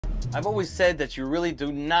I've always said that you really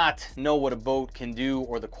do not know what a boat can do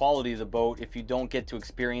or the quality of the boat if you don't get to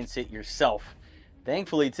experience it yourself.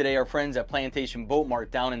 Thankfully today our friends at Plantation Boat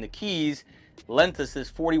Mart down in the Keys lent us this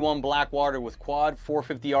 41 Blackwater with quad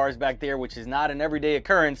 450Rs back there, which is not an everyday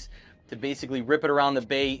occurrence, to basically rip it around the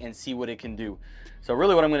bay and see what it can do. So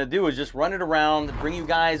really what I'm going to do is just run it around, bring you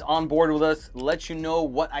guys on board with us, let you know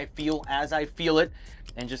what I feel as I feel it,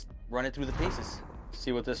 and just run it through the paces.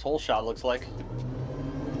 See what this whole shot looks like.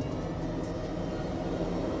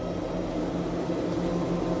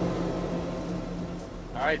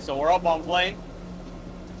 All right, so we're up on plane.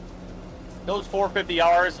 Those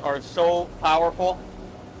 450Rs are so powerful.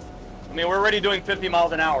 I mean, we're already doing 50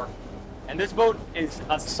 miles an hour. And this boat is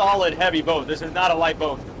a solid heavy boat. This is not a light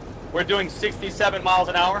boat. We're doing 67 miles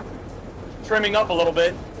an hour, trimming up a little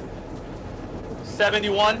bit.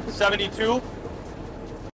 71, 72.